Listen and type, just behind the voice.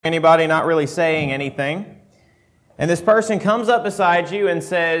Anybody not really saying anything. And this person comes up beside you and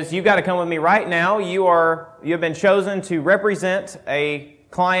says, "You've got to come with me right now. You have been chosen to represent a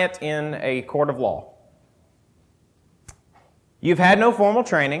client in a court of law. You've had no formal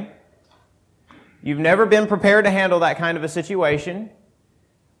training. You've never been prepared to handle that kind of a situation.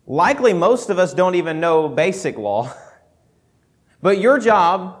 Likely most of us don't even know basic law. But your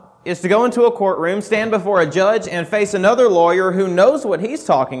job is to go into a courtroom, stand before a judge, and face another lawyer who knows what he's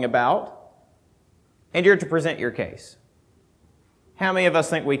talking about, and you're to present your case." How many of us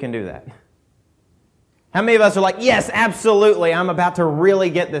think we can do that? How many of us are like, "Yes, absolutely, I'm about to really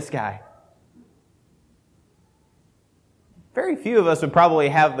get this guy"? Very few of us would probably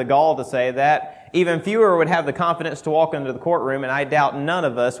have the gall to say that. Even fewer would have the confidence to walk into the courtroom, and I doubt none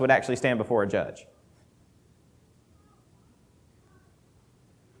of us would actually stand before a judge.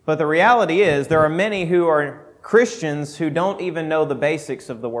 But the reality is, there are many who are Christians who don't even know the basics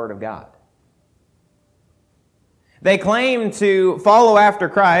of the Word of God. They claim to follow after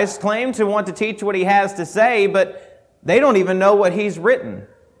Christ, claim to want to teach what He has to say, but they don't even know what He's written.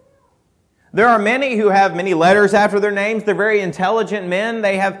 There are many who have many letters after their names. They're very intelligent men.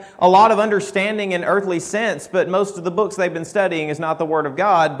 They have a lot of understanding in earthly sense, but most of the books they've been studying is not the Word of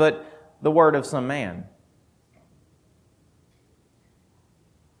God, but the word of some man.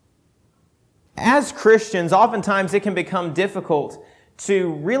 As Christians, oftentimes it can become difficult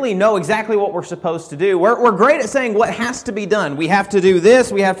to really know exactly what we're supposed to do. We're great at saying what has to be done. We have to do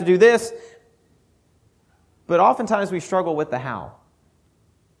this, we have to do this. But oftentimes we struggle with the how.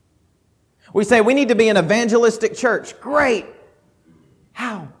 We say we need to be an evangelistic church. Great.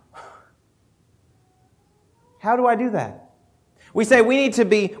 How? How do I do that? We say we need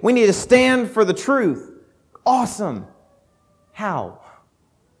to stand for the truth. Awesome. How?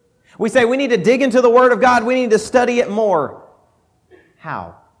 We say we need to dig into the Word of God. We need to study it more.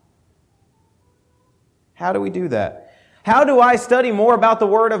 How? How do we do that? How do I study more about the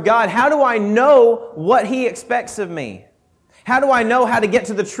Word of God? How do I know what He expects of me? How do I know how to get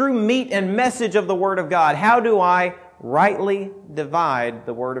to the true meat and message of the Word of God? How do I rightly divide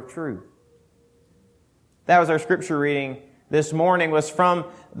the word of truth? That was our scripture reading this morning, was from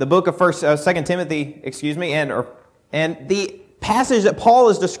the book of 2 Timothy, and the passage that Paul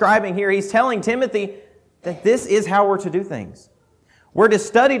is describing here. He's telling Timothy that this is how we're to do things. We're to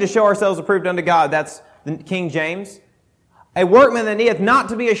study to show ourselves approved unto God. That's the King James. A workman that needeth not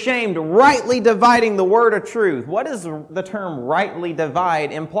to be ashamed, rightly dividing the word of truth. What does the term rightly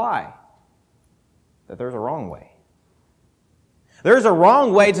divide imply? That there's a wrong way. There's a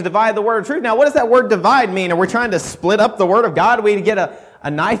wrong way to divide the word of truth. Now, what does that word divide mean? Are we trying to split up the word of God? Are we to get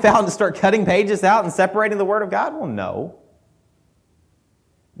a knife out and start cutting pages out and separating the word of God? Well, no.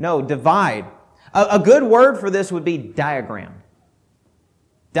 No, divide. A good word for this would be diagram.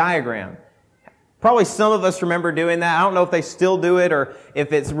 Diagram. Probably some of us remember doing that. I don't know if they still do it or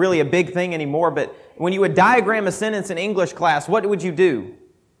if it's really a big thing anymore, but when you would diagram a sentence in English class, what would you do?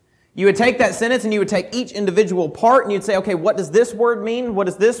 You would take that sentence and you would take each individual part and you'd say, okay, what does this word mean? What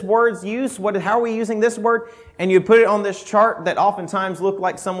does this word's use? How are we using this word? And you'd put it on this chart that oftentimes looked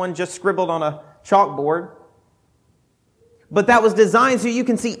like someone just scribbled on a chalkboard. But that was designed so you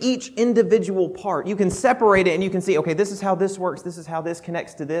can see each individual part. You can separate it and you can see, okay, this is how this works. This is how this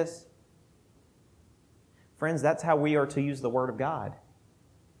connects to this. Friends, that's how we are to use the Word of God.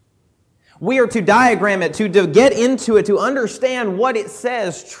 We are to diagram it, to get into it, to understand what it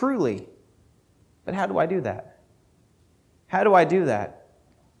says truly. But how do I do that? How do I do that?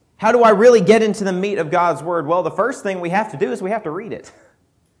 How do I really get into the meat of God's Word? Well, the first thing we have to do is we have to read it.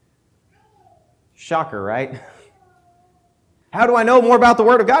 Shocker, right? How do I know more about the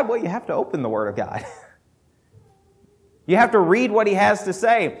Word of God? Well, you have to open the Word of God. You have to read what He has to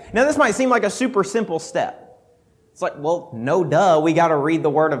say. Now, this might seem like a super simple step. It's like, well, no duh, we got to read the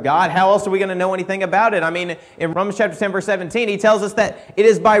Word of God. How else are we going to know anything about it? I mean, in Romans chapter 10, verse 17, he tells us that it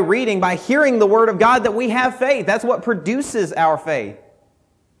is by reading, by hearing the Word of God that we have faith. That's what produces our faith.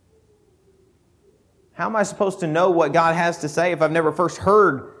 How am I supposed to know what God has to say if I've never first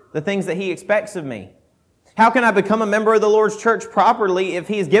heard the things that He expects of me? How can I become a member of the Lord's church properly if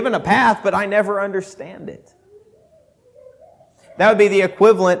He's given a path, but I never understand it? That would be the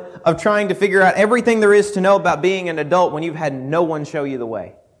equivalent of trying to figure out everything there is to know about being an adult when you've had no one show you the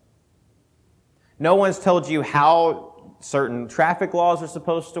way. No one's told you how certain traffic laws are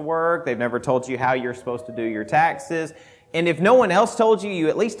supposed to work. They've never told you how you're supposed to do your taxes. And if no one else told you, you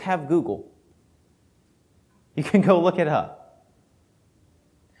at least have Google. You can go look it up.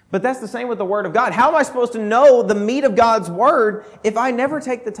 But that's the same with the Word of God. How am I supposed to know the meat of God's Word if I never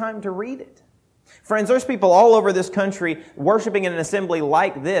take the time to read it? Friends, there's people all over this country worshiping in an assembly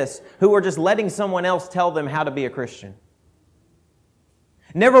like this who are just letting someone else tell them how to be a Christian.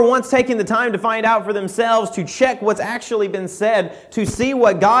 Never once taking the time to find out for themselves, to check what's actually been said, to see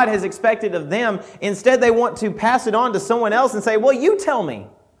what God has expected of them. Instead, they want to pass it on to someone else and say, well, you tell me.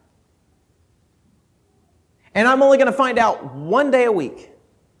 And I'm only going to find out one day a week.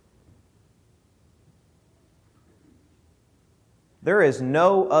 There is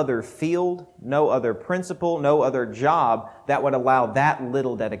no other field, no other principle, no other job that would allow that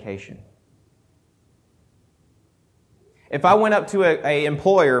little dedication. If I went up to an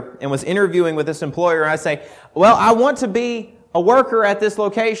employer and was interviewing with this employer, and I say, well, I want to be a worker at this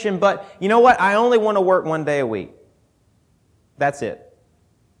location, but you know what? I only want to work one day a week. That's it.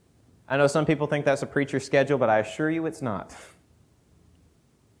 I know some people think that's a preacher's schedule, but I assure you it's not.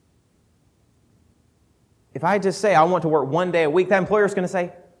 If I just say I want to work one day a week, that employer's going to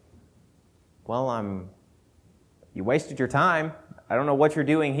say, well, you wasted your time. I don't know what you're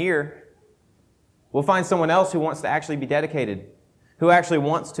doing here. We'll find someone else who wants to actually be dedicated, who actually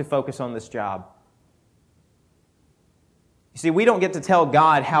wants to focus on this job. You see, we don't get to tell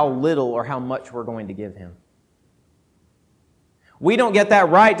God how little or how much we're going to give Him. We don't get that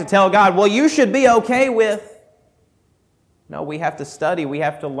right to tell God, well, you should be okay with. No, we have to study. We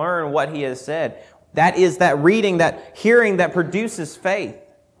have to learn what He has said. That is that reading, that hearing that produces faith.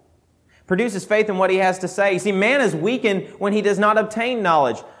 Produces faith in what He has to say. You see, man is weakened when he does not obtain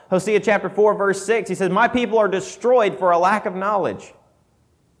knowledge. Hosea chapter 4, verse 6, he says, my people are destroyed for a lack of knowledge.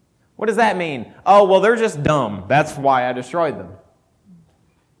 What does that mean? Oh, well, they're just dumb. That's why I destroyed them.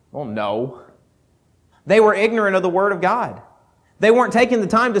 Well, no. They were ignorant of the Word of God. They weren't taking the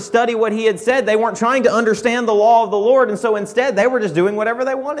time to study what He had said. They weren't trying to understand the law of the Lord, and so instead they were just doing whatever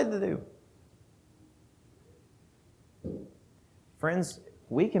they wanted to do. Friends,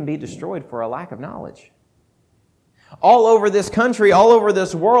 we can be destroyed for a lack of knowledge. All over this country, all over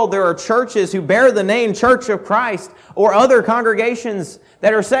this world, there are churches who bear the name Church of Christ or other congregations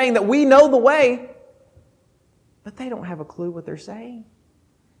that are saying that we know the way, but they don't have a clue what they're saying.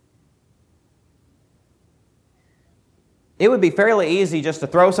 It would be fairly easy just to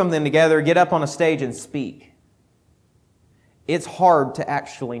throw something together, get up on a stage and speak. It's hard to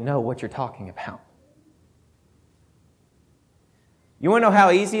actually know what you're talking about. You want to know how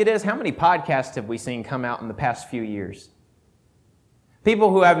easy it is? How many podcasts have we seen come out in the past few years?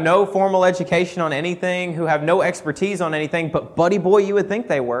 People who have no formal education on anything, who have no expertise on anything, but buddy boy, you would think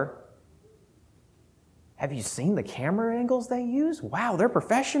they were. Have you seen the camera angles they use? Wow, they're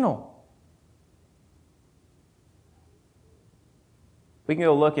professional. We can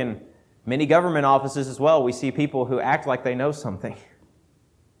go look in many government offices as well. We see people who act like they know something.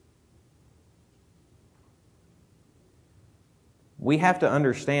 We have to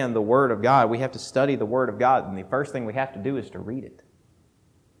understand the Word of God. We have to study the Word of God, and the first thing we have to do is to read it.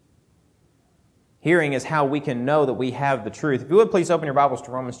 Hearing is how we can know that we have the truth. If you would please open your Bibles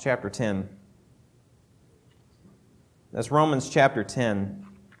to Romans chapter 10. That's Romans chapter 10.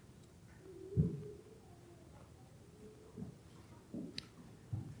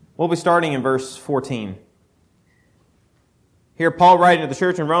 We'll be starting in verse 14. Here, Paul, writing to the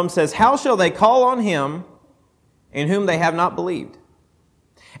church in Rome, says, how shall they call on Him in whom they have not believed?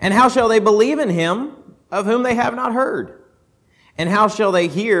 And how shall they believe in Him of whom they have not heard? And how shall they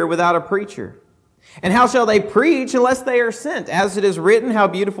hear without a preacher? And how shall they preach unless they are sent? As it is written, how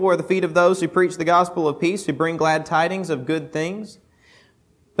beautiful are the feet of those who preach the gospel of peace, who bring glad tidings of good things.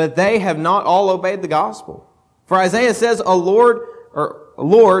 But they have not all obeyed the gospel. For Isaiah says, Lord,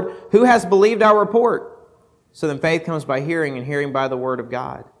 who has believed our report? So then faith comes by hearing, and hearing by the word of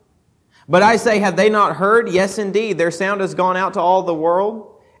God. But I say, have they not heard? Yes, indeed. Their sound has gone out to all the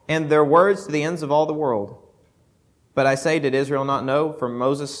world, and their words to the ends of all the world. But I say, did Israel not know? For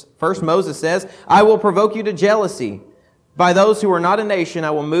first Moses says, I will provoke you to jealousy. By those who are not a nation,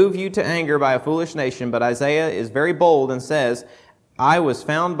 I will move you to anger by a foolish nation. But Isaiah is very bold and says, I was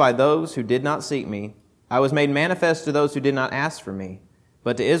found by those who did not seek me. I was made manifest to those who did not ask for me.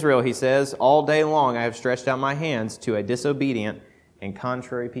 But to Israel, he says, all day long I have stretched out my hands to a disobedient and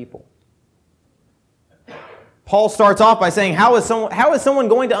contrary people. Paul starts off by saying, how is someone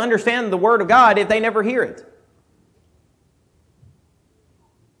going to understand the Word of God if they never hear it?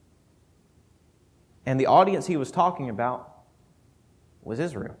 And the audience he was talking about was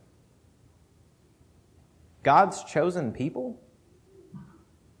Israel. God's chosen people.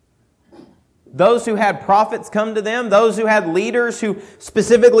 Those who had prophets come to them, those who had leaders who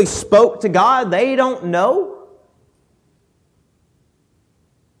specifically spoke to God, they don't know.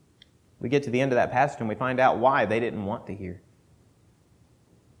 We get to the end of that passage and we find out why they didn't want to hear.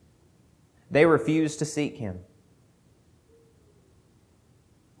 They refuse to seek Him.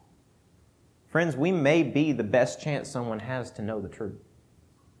 Friends, we may be the best chance someone has to know the truth,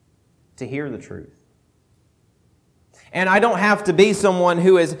 to hear the truth. And I don't have to be someone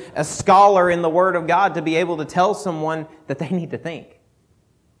who is a scholar in the Word of God to be able to tell someone that they need to think.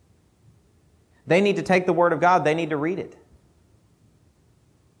 They need to take the Word of God. They need to read it.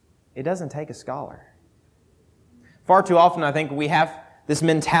 It doesn't take a scholar. Far too often, I think we have this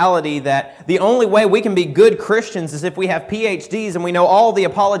mentality that the only way we can be good Christians is if we have PhDs and we know all the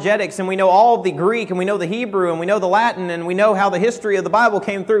apologetics and we know all the Greek and we know the Hebrew and we know the Latin and we know how the history of the Bible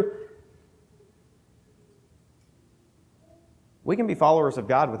came through. We can be followers of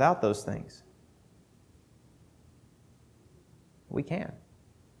God without those things. We can.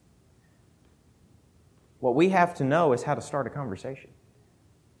 What we have to know is how to start a conversation.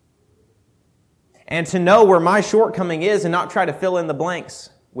 And to know where my shortcoming is and not try to fill in the blanks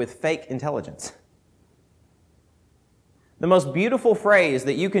with fake intelligence. The most beautiful phrase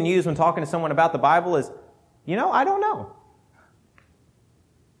that you can use when talking to someone about the Bible is, I don't know.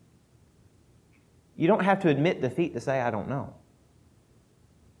 You don't have to admit defeat to say, I don't know.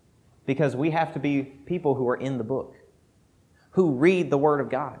 Because we have to be people who are in the book, who read the Word of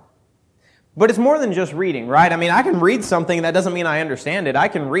God. But it's more than just reading, right? I mean, I can read something, that doesn't mean I understand it. I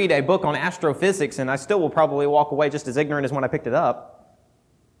can read a book on astrophysics, and I still will probably walk away just as ignorant as when I picked it up.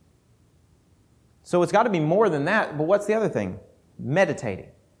 So it's got to be more than that. But what's the other thing? Meditating.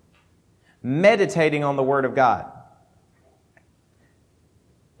 Meditating on the Word of God.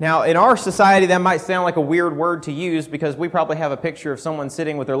 Now, in our society, that might sound like a weird word to use because we probably have a picture of someone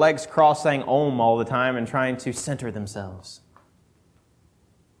sitting with their legs crossed saying Om all the time and trying to center themselves.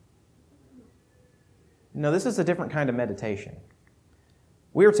 No, this is a different kind of meditation.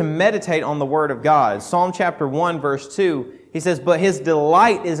 We are to meditate on the Word of God. Psalm chapter 1, verse 2, he says, "But his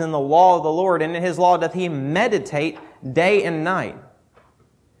delight is in the law of the Lord, and in his law doth he meditate day and night."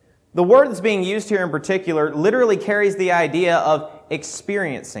 The word that's being used here in particular literally carries the idea of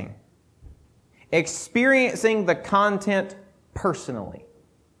experiencing. Experiencing the content personally.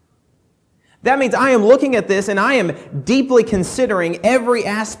 That means I am looking at this and I am deeply considering every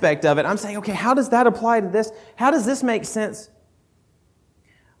aspect of it. I'm saying, okay, how does that apply to this? How does this make sense?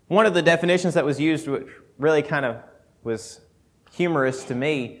 One of the definitions that was used, which really kind of was humorous to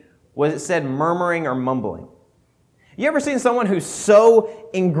me, was it said murmuring or mumbling. You ever seen someone who's so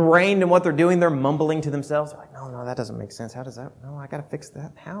ingrained in what they're doing, they're mumbling to themselves? They're like, no, that doesn't make sense. How does that? No, I got to fix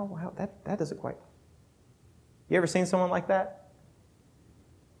that. How? That doesn't quite. You ever seen someone like that?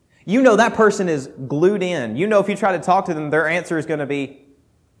 You know that person is glued in. You know if you try to talk to them, their answer is going to be,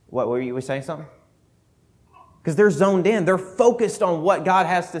 what, were you saying something? Because they're zoned in. They're focused on what God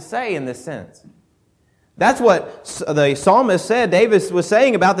has to say in this sense. That's what the psalmist said. David was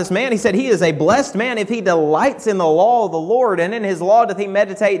saying about this man. He said, he is a blessed man if he delights in the law of the Lord, and in his law doth he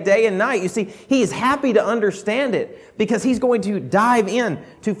meditate day and night. You see, he is happy to understand it because he's going to dive in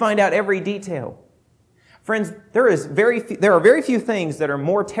to find out every detail. Friends, there are very few things that are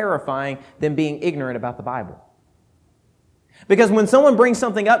more terrifying than being ignorant about the Bible. Because when someone brings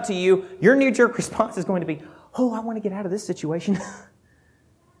something up to you, your knee-jerk response is going to be, I want to get out of this situation.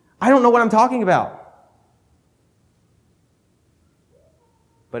 I don't know what I'm talking about.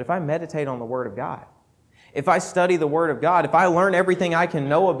 But if I meditate on the Word of God, if I study the Word of God, if I learn everything I can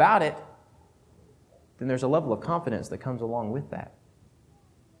know about it, then there's a level of confidence that comes along with that.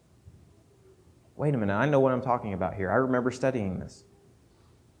 Wait a minute, I know what I'm talking about here. I remember studying this.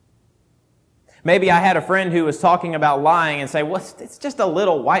 Maybe I had a friend who was talking about lying and say, well, it's just a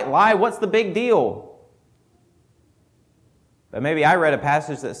little white lie. What's the big deal? But maybe I read a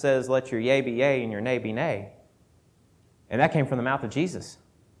passage that says, let your yea be yea and your nay be nay. And that came from the mouth of Jesus.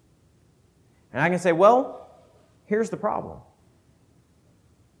 And I can say, well, here's the problem.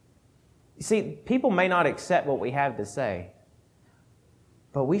 You see, people may not accept what we have to say,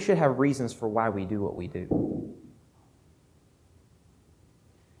 but we should have reasons for why we do what we do.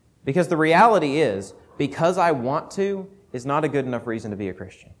 Because the reality is, because I want to is not a good enough reason to be a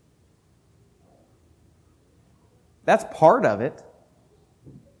Christian. That's part of it,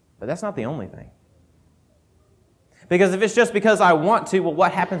 but that's not the only thing. Because if it's just because I want to, well,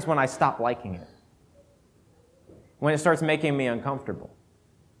 what happens when I stop liking it? When it starts making me uncomfortable?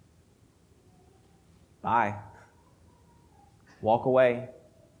 Bye. Walk away.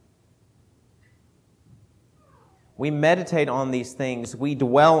 We meditate on these things. We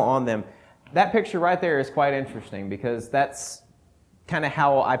dwell on them. That picture right there is quite interesting because that's kind of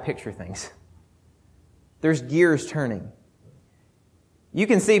how I picture things. There's gears turning. You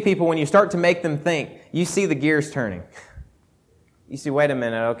can see people when you start to make them think, you see the gears turning. you see, wait a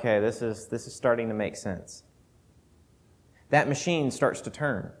minute, okay, this is starting to make sense. That machine starts to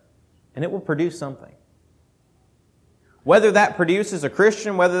turn, and it will produce something. Whether that produces a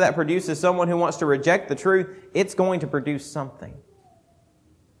Christian, whether that produces someone who wants to reject the truth, it's going to produce something.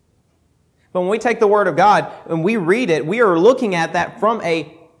 But when we take the Word of God and we read it, we are looking at that from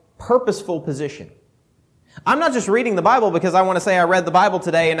a purposeful position. I'm not just reading the Bible because I want to say I read the Bible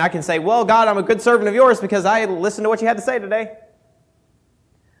today and I can say, well, God, I'm a good servant of yours because I listened to what you had to say today.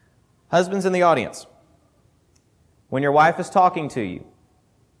 Husbands in the audience, when your wife is talking to you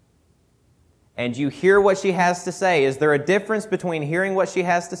and you hear what she has to say, is there a difference between hearing what she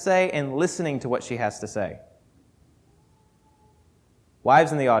has to say and listening to what she has to say?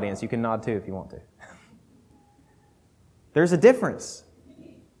 Wives in the audience, you can nod too if you want to. There's a difference.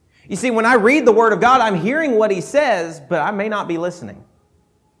 You see, when I read the Word of God, I'm hearing what He says, but I may not be listening.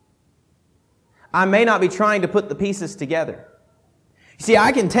 I may not be trying to put the pieces together. You see,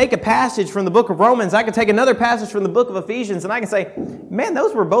 I can take a passage from the book of Romans, I can take another passage from the book of Ephesians, and I can say, man,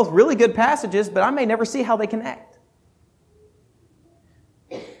 those were both really good passages, but I may never see how they connect.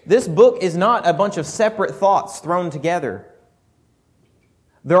 This book is not a bunch of separate thoughts thrown together.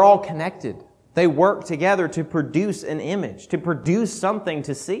 They're all connected. They work together to produce an image, to produce something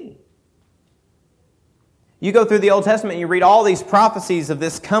to see. You go through the Old Testament and you read all these prophecies of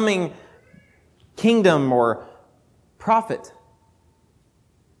this coming kingdom or prophet.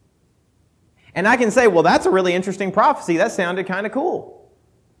 And I can say, well, that's a really interesting prophecy. That sounded kind of cool.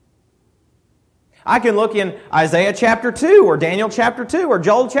 I can look in Isaiah chapter 2 or Daniel chapter 2 or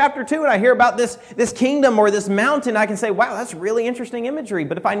Joel chapter 2 and I hear about this kingdom or this mountain. I can say, wow, that's really interesting imagery.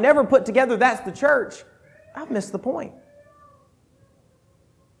 But if I never put together that's the church, I've missed the point.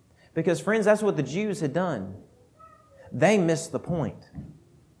 Because friends, that's what the Jews had done. They missed the point.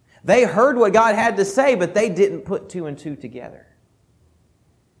 They heard what God had to say, but they didn't put two and two together.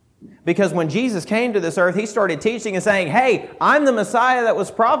 Because when Jesus came to this earth, He started teaching and saying, hey, I'm the Messiah that was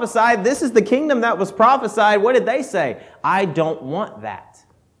prophesied. This is the kingdom that was prophesied. What did they say? I don't want that.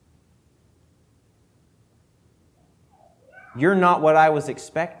 You're not what I was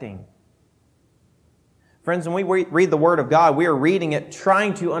expecting. Friends, when we read the Word of God, we are reading it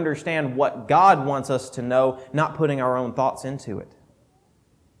trying to understand what God wants us to know, not putting our own thoughts into it.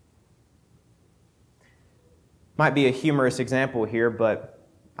 Might be a humorous example here, but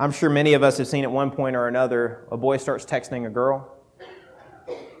I'm sure many of us have seen at one point or another, a boy starts texting a girl,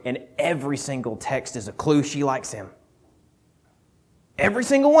 and every single text is a clue she likes him. Every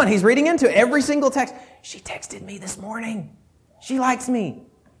single one. He's reading into every single text. She texted me this morning. She likes me.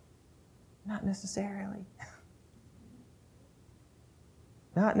 Not necessarily.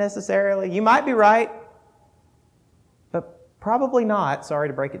 Not necessarily. You might be right, but probably not. Sorry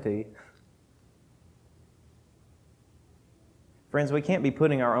to break it to you. Friends, we can't be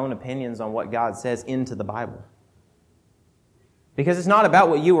putting our own opinions on what God says into the Bible. Because it's not about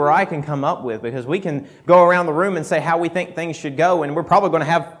what you or I can come up with, because we can go around the room and say how we think things should go, and we're probably going to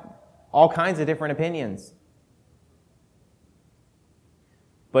have all kinds of different opinions.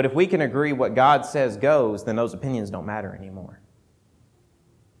 But if we can agree what God says goes, then those opinions don't matter anymore.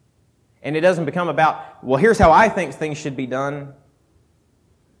 And it doesn't become about, well, here's how I think things should be done.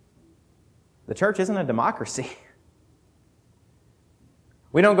 The church isn't a democracy.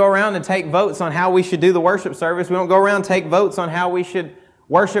 We don't go around and take votes on how we should do the worship service. We don't go around and take votes on how we should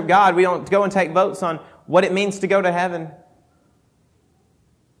worship God. We don't go and take votes on what it means to go to heaven.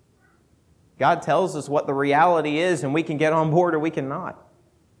 God tells us what the reality is, and we can get on board or we cannot.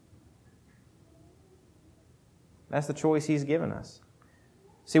 That's the choice He's given us.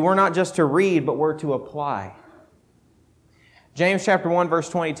 See, we're not just to read, but we're to apply. James chapter 1 verse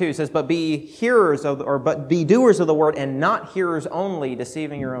 22 says, but be doers of the word and not hearers only,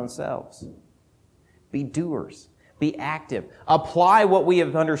 deceiving your own selves. Be doers. Be active. Apply what we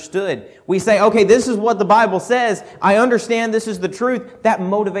have understood. We say, okay, this is what the Bible says. I understand this is the truth. That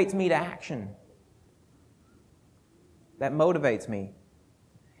motivates me to action. That motivates me.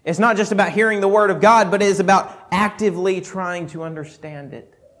 It's not just about hearing the Word of God, but it is about actively trying to understand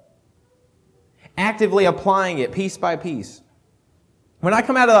it. Actively applying it piece by piece. When I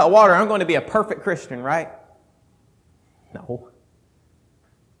come out of that water, I'm going to be a perfect Christian, right? No.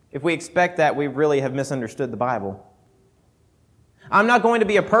 If we expect that, we really have misunderstood the Bible. I'm not going to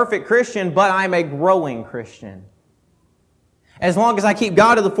be a perfect Christian, but I'm a growing Christian. As long as I keep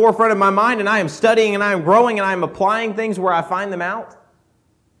God at the forefront of my mind and I am studying and I am growing and I am applying things where I find them out,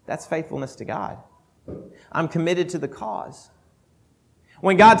 that's faithfulness to God. I'm committed to the cause.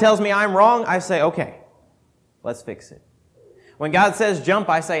 When God tells me I'm wrong, I say, okay, let's fix it. When God says jump,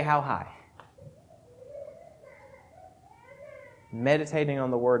 I say how high. Meditating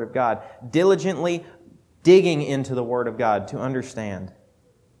on the Word of God. Diligently digging into the Word of God to understand.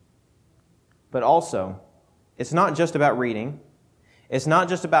 But also, it's not just about reading. It's not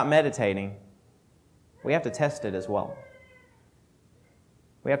just about meditating. We have to test it as well.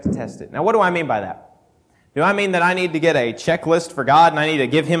 We have to test it. Now, what do I mean by that? Do I mean that I need to get a checklist for God and I need to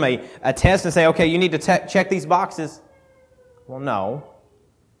give Him a test and say, okay, you need to check these boxes? Well, no.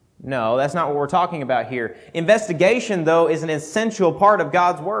 No, that's not what we're talking about here. Investigation, though, is an essential part of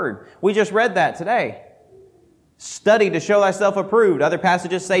God's Word. We just read that today. Study to show thyself approved. Other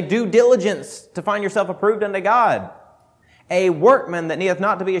passages say, do diligence to find yourself approved unto God. A workman that needeth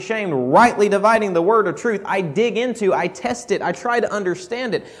not to be ashamed, rightly dividing the word of truth. I dig into, I test it, I try to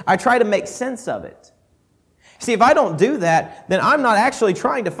understand it, I try to make sense of it. See, if I don't do that, then I'm not actually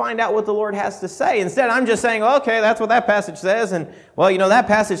trying to find out what the Lord has to say. Instead, I'm just saying, okay, that's what that passage says, and, well, you know, that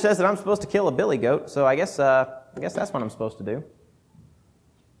passage says that I'm supposed to kill a billy goat, so I guess that's what I'm supposed to do.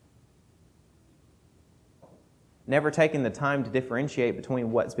 Never taking the time to differentiate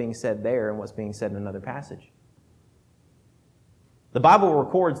between what's being said there and what's being said in another passage. The Bible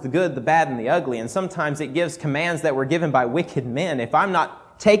records the good, the bad, and the ugly, and sometimes it gives commands that were given by wicked men. If I'm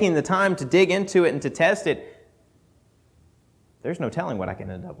not taking the time to dig into it and to test it, there's no telling what I can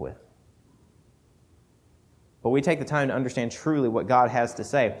end up with. But we take the time to understand truly what God has to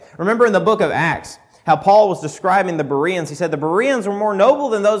say. Remember in the book of Acts, how Paul was describing the Bereans. He said the Bereans were more noble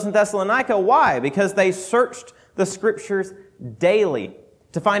than those in Thessalonica. Why? Because they searched the Scriptures daily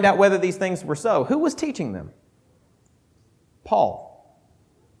to find out whether these things were so. Who was teaching them? Paul.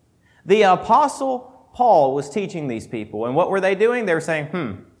 The Apostle Paul was teaching these people. And what were they doing? They were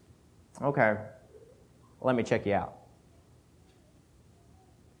saying, okay, let me check you out.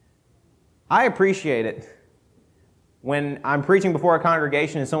 I appreciate it when I'm preaching before a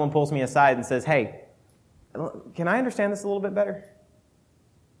congregation and someone pulls me aside and says, hey, can I understand this a little bit better?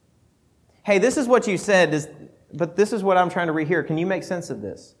 Hey, this is what you said, but this is what I'm trying to rehear. Can you make sense of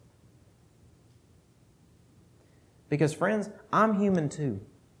this? Because, friends, I'm human too.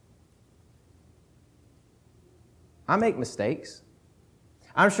 I make mistakes.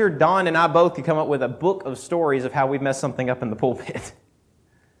 I'm sure Don and I both could come up with a book of stories of how we messed something up in the pulpit.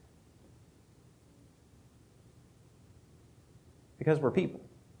 Because we're people.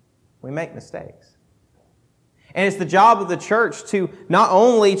 We make mistakes. And it's the job of the church to not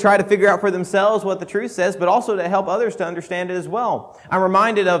only try to figure out for themselves what the truth says, but also to help others to understand it as well. I'm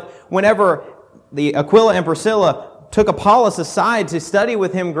reminded of whenever the Aquila and Priscilla took Apollos aside to study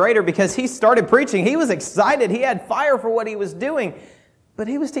with him greater because he started preaching. He was excited. He had fire for what he was doing. But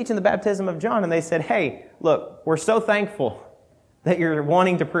he was teaching the baptism of John, and they said, hey, look, we're so thankful that you're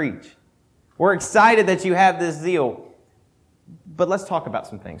wanting to preach. We're excited that you have this zeal. But let's talk about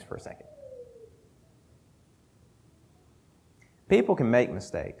some things for a second. People can make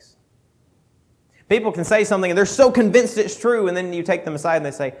mistakes. People can say something and they're so convinced it's true, and then you take them aside and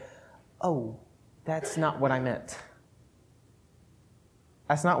they say, oh, that's not what I meant.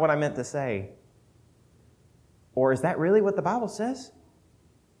 That's not what I meant to say. Or is that really what the Bible says?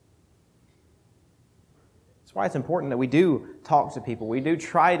 That's why it's important that we do talk to people. We do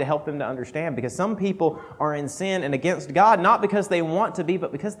try to help them to understand, because some people are in sin and against God, not because they want to be,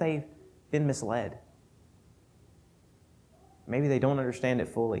 but because they've been misled. Maybe they don't understand it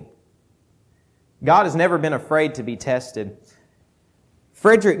fully. God has never been afraid to be tested.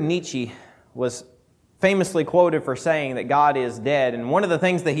 Friedrich Nietzsche was famously quoted for saying that God is dead. And one of the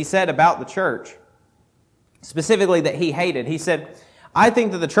things that he said about the church, specifically that he hated, he said, I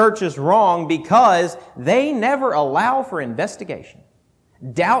think that the church is wrong because they never allow for investigation.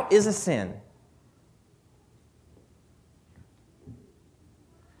 Doubt is a sin.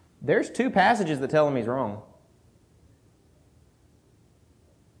 There's 2 passages that tell him he's wrong.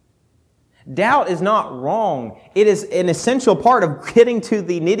 Doubt is not wrong. It is an essential part of getting to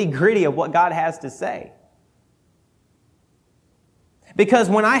the nitty-gritty of what God has to say. Because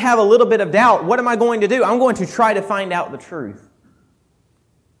when I have a little bit of doubt, what am I going to do? I'm going to try to find out the truth.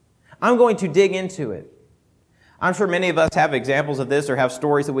 I'm going to dig into it. I'm sure many of us have examples of this or have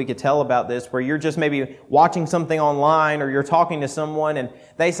stories that we could tell about this where you're just maybe watching something online or you're talking to someone and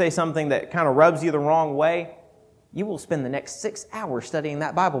they say something that kind of rubs you the wrong way. You will spend the next 6 hours studying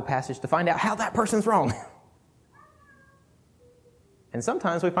that Bible passage to find out how that person's wrong. And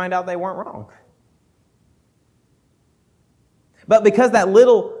sometimes we find out they weren't wrong. But because that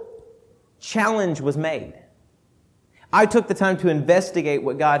little challenge was made, I took the time to investigate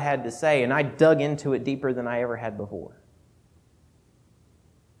what God had to say, and I dug into it deeper than I ever had before.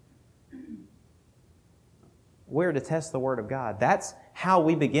 We're to test the Word of God. That's how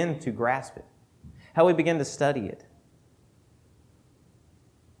we begin to grasp it, how we begin to study it.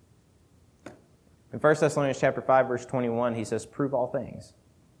 1 Thessalonians chapter 5, verse 21, he says, prove all things.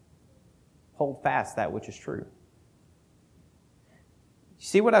 Hold fast that which is true. You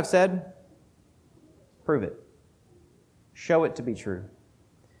see what I've said? Prove it. Show it to be true.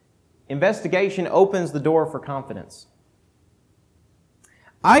 Investigation opens the door for confidence.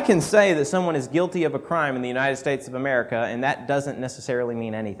 I can say that someone is guilty of a crime in the United States of America, and that doesn't necessarily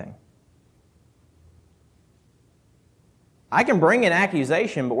mean anything. I can bring an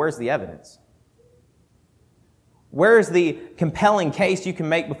accusation, but where's the evidence? Where's the compelling case you can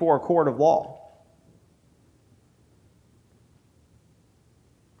make before a court of law?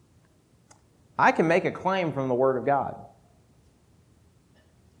 I can make a claim from the Word of God,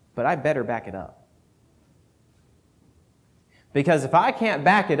 but I better back it up. Because if I can't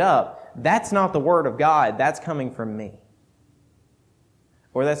back it up, that's not the Word of God. That's coming from me.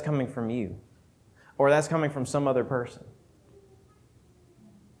 Or that's coming from you. Or that's coming from some other person.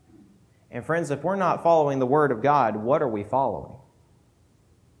 And friends, if we're not following the Word of God, what are we following?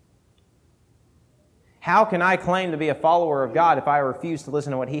 How can I claim to be a follower of God if I refuse to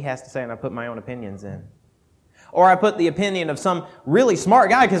listen to what He has to say and I put my own opinions in? Or I put the opinion of some really smart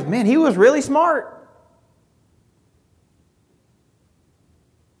guy because, man, he was really smart.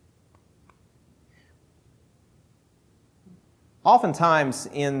 Oftentimes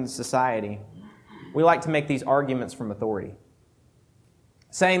in society, we like to make these arguments from authority,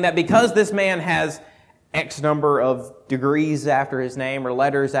 saying that because this man has X number of degrees after his name or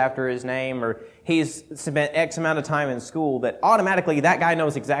letters after his name, or he's spent X amount of time in school, that automatically that guy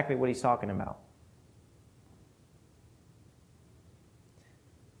knows exactly what he's talking about.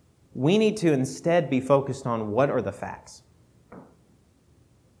 We need to instead be focused on what are the facts.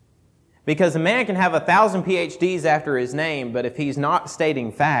 Because a man can have 1,000 PhDs after his name, but if he's not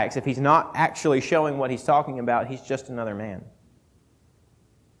stating facts, if he's not actually showing what he's talking about, he's just another man.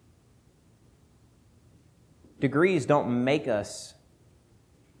 Degrees don't make us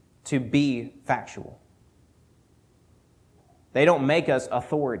to be factual. They don't make us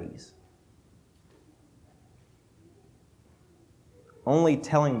authorities. Only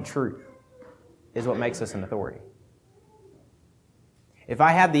telling the truth is what makes us an authority. If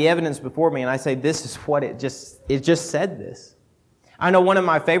I have the evidence before me and I say, this is what it just said this. I know one of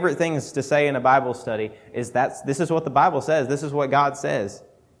my favorite things to say in a Bible study is this is what the Bible says. This is what God says.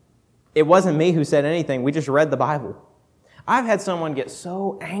 It wasn't me who said anything. We just read the Bible. I've had someone get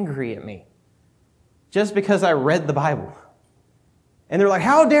so angry at me just because I read the Bible. And they're like,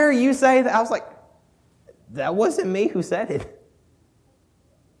 how dare you say that? I was like, that wasn't me who said it.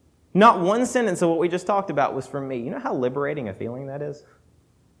 Not one sentence of what we just talked about was from me. You know how liberating a feeling that is?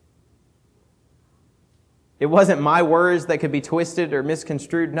 It wasn't my words that could be twisted or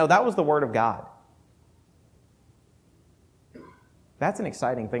misconstrued. No, that was the Word of God. That's an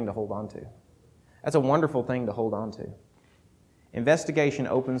exciting thing to hold on to. That's a wonderful thing to hold on to. Investigation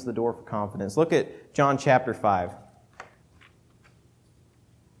opens the door for confidence. Look at John chapter 5.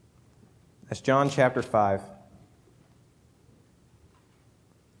 That's John chapter 5.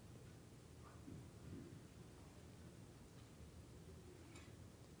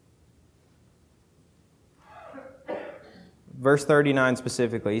 Verse 39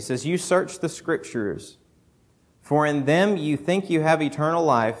 specifically, he says, you search the Scriptures, for in them you think you have eternal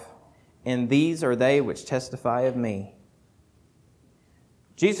life, and these are they which testify of me.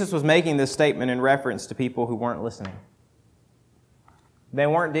 Jesus was making this statement in reference to people who weren't listening. They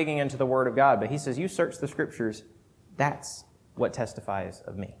weren't digging into the Word of God, but he says, you search the Scriptures, that's what testifies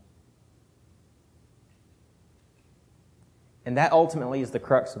of me. And that ultimately is the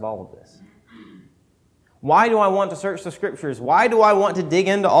crux of all of this. Why do I want to search the Scriptures? Why do I want to dig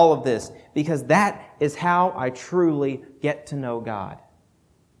into all of this? Because that is how I truly get to know God.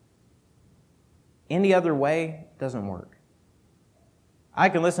 Any other way doesn't work. I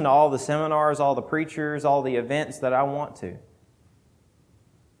can listen to all the seminars, all the preachers, all the events that I want to. And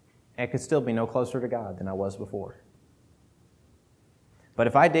I could still be no closer to God than I was before. But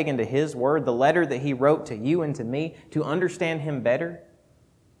if I dig into His Word, the letter that He wrote to you and to me, to understand Him better,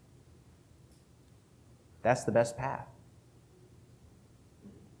 that's the best path.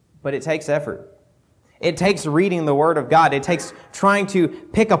 But it takes effort. It takes reading the Word of God. It takes trying to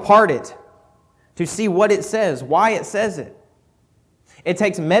pick apart it, to see what it says, why it says it. It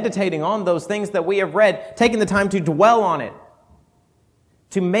takes meditating on those things that we have read, taking the time to dwell on it,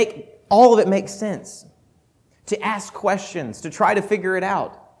 to make all of it make sense, to ask questions, to try to figure it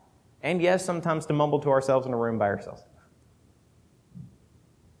out. And yes, sometimes to mumble to ourselves in a room by ourselves.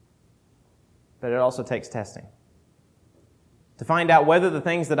 But it also takes testing. To find out whether the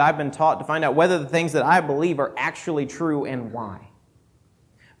things that I've been taught, to find out whether the things that I believe are actually true and why.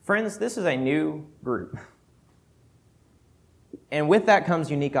 Friends, this is a new group. And with that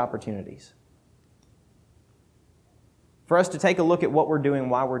comes unique opportunities for us to take a look at what we're doing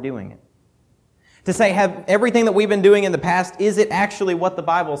while we're doing it. To say, have everything that we've been doing in the past, is it actually what the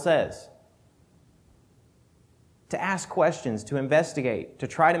Bible says? To ask questions, to investigate, to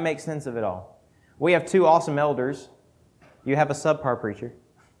try to make sense of it all. We have two awesome elders. You have a subpar preacher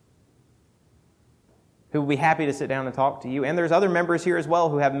who will be happy to sit down and talk to you. And there's other members here as well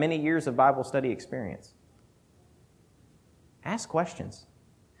who have many years of Bible study experience. Ask questions.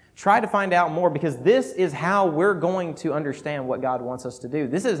 Try to find out more, because this is how we're going to understand what God wants us to do.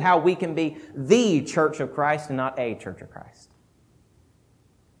 This is how we can be the Church of Christ and not a Church of Christ.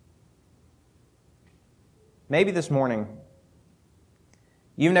 Maybe this morning,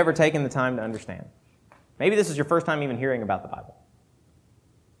 you've never taken the time to understand. Maybe this is your first time even hearing about the Bible.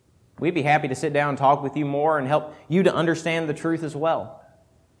 We'd be happy to sit down and talk with you more and help you to understand the truth as well.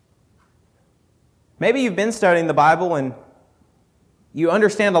 Maybe you've been studying the Bible and you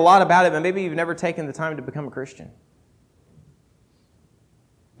understand a lot about it, but maybe you've never taken the time to become a Christian.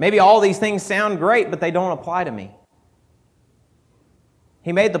 Maybe all these things sound great, but they don't apply to me.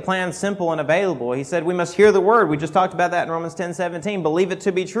 He made the plan simple and available. He said we must hear the word. We just talked about that in Romans 10:17. Believe it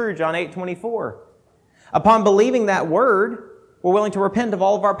to be true, John 8:24. Upon believing that word, we're willing to repent of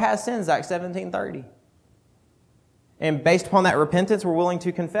all of our past sins, Acts 17:30. And based upon that repentance, we're willing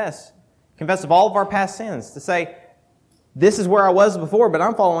to confess of all of our past sins, to say, this is where I was before, but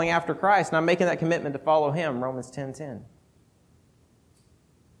I'm following after Christ, and I'm making that commitment to follow Him, Romans 10:10.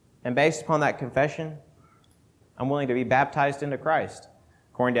 And based upon that confession, I'm willing to be baptized into Christ.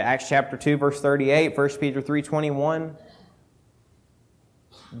 According to Acts chapter 2, verse 38, 1 Peter 3:21,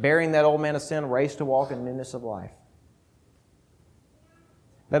 bearing that old man of sin, raised to walk in newness of life.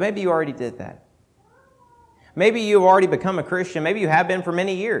 But maybe you already did that. Maybe you've already become a Christian. Maybe you have been for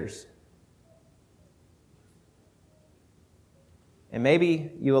many years. And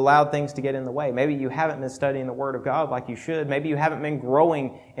maybe you allowed things to get in the way. Maybe you haven't been studying the Word of God like you should. Maybe you haven't been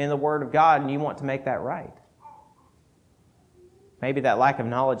growing in the Word of God and you want to make that right. Maybe that lack of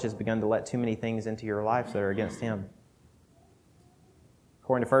knowledge has begun to let too many things into your life that are against Him.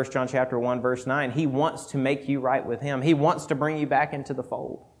 According to 1 John chapter 1, verse 9, He wants to make you right with Him. He wants to bring you back into the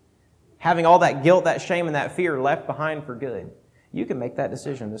fold. Having all that guilt, that shame, and that fear left behind for good. You can make that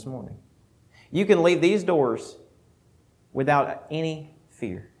decision this morning. You can leave these doors without any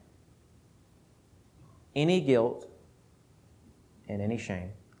fear, any guilt, and any shame.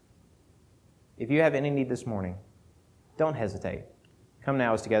 If you have any need this morning, don't hesitate. Come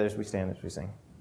now as together as we stand as we sing.